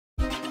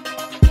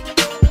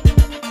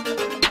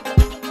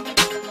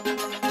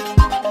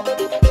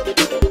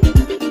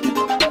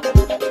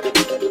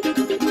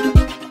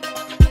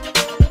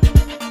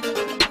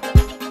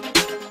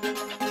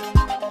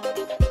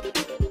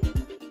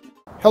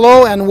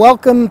Hello and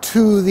welcome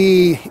to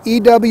the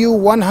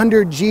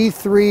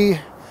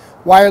EW100G3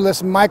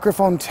 wireless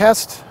microphone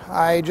test.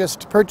 I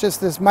just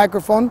purchased this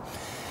microphone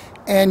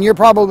and you're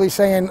probably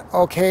saying,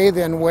 okay,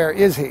 then where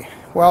is he?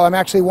 Well, I'm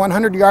actually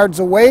 100 yards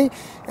away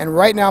and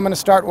right now I'm going to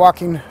start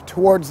walking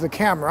towards the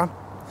camera.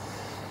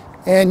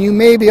 And you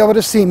may be able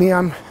to see me,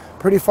 I'm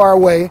pretty far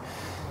away.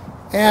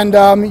 And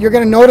you're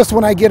going to notice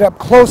when I get up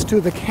close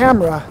to the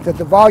camera that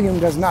the volume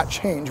does not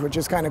change, which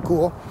is kind of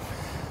cool.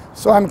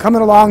 So I'm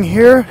coming along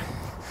here.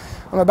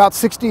 I'm about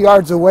 60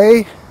 yards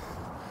away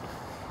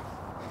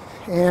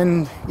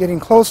and getting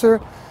closer,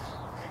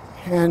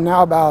 and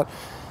now about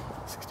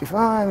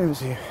 65, let me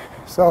see.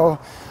 So,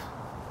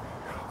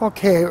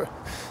 okay,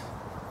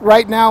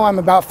 right now I'm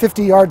about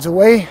 50 yards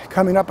away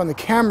coming up on the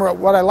camera.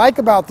 What I like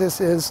about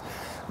this is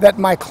that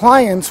my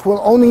clients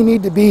will only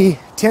need to be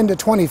 10 to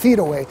 20 feet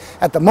away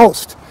at the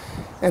most.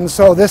 And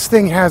so this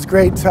thing has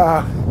great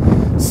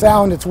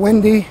sound. It's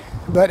windy,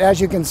 but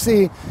as you can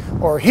see,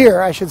 or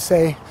hear I should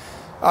say,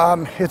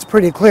 it's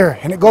pretty clear,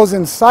 and it goes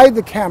inside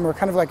the camera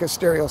kind of like a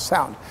stereo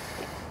sound.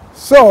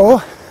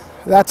 So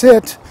that's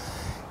it,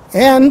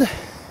 and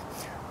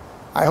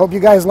I hope you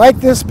guys like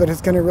this, but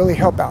it's going to really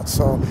help out.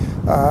 So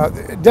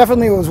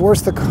definitely it was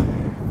worth the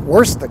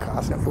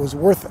cost. It was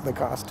worth the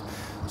cost.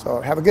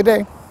 So have a good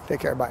day.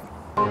 Take care. Bye.